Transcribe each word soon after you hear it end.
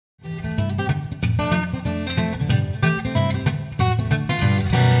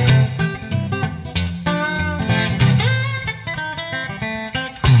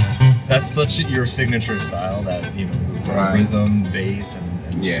that's such your signature style, that rhythm, bass,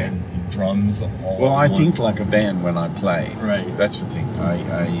 and drums. Well, I think like a band when I play. Right. That's the thing.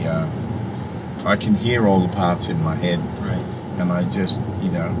 I can hear all the parts in my head. Right. And I just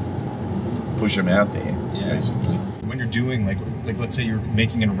push them out there. Yeah. Basically. When you're doing like let's say you're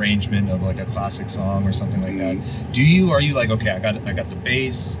making an arrangement of like a classic song or something like that, are you like, okay, I got the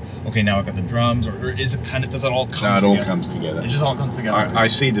bass, okay, now I got the drums, or is it kind of, does it all come together? No, it all comes together. It just all comes together. I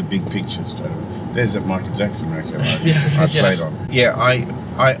see the big picture straight away. There's that Michael Jackson record I played on. Yeah,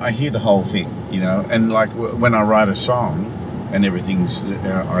 I hear the whole thing, and like when I write a song and everything's,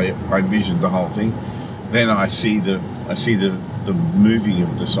 I vision the whole thing, then I see the movie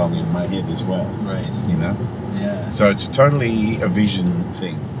of the song in my head as well. Right. Yeah. So it's totally a vision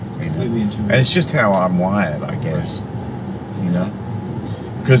thing. Completely intuitive. And it's just how I'm wired, I guess.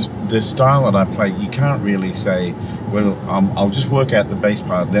 Because the style that I play, you can't really say, well, I'll just work out the bass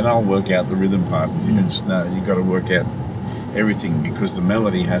part, then I'll work out the rhythm part. No, you've got to work out everything, because the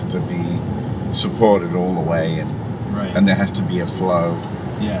melody has to be supported all the way, and there has to be a flow.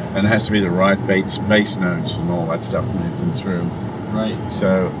 Yeah. And it has to be the right bass notes and all that stuff moving through. Right.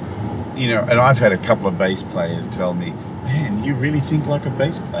 So, and I've had a couple of bass players tell me, man, you really think like a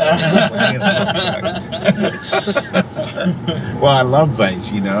bass player. Well, I love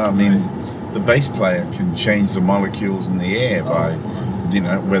bass, I mean, the bass player can change the molecules in the air by,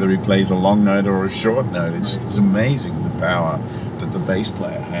 whether he plays a long note or a short note. It's amazing the power that the bass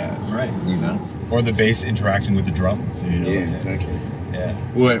player has. Right. Or the bass interacting with the drums. Yeah, exactly. Yeah.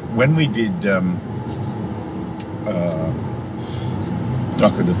 Well, when we did Dock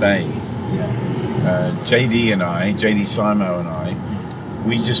of the Bay, JD Simo and I,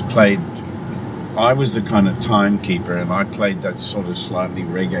 we just played. I was the kind of timekeeper, and I played that sort of slightly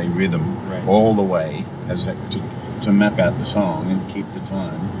reggae rhythm all the way to map out the song and keep the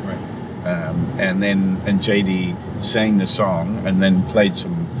time. Right. And JD sang the song and then played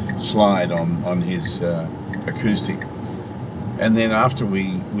some slide on his acoustic. And then after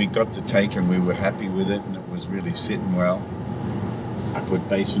we got the take and we were happy with it and it was really sitting well, I put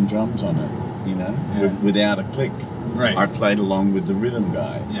bass and drums on it, without a click. Right. I played along with the rhythm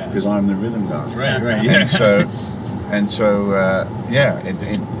guy because I'm the rhythm guy. Right. Yeah. And so,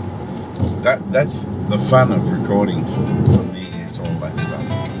 that's the fun of recording for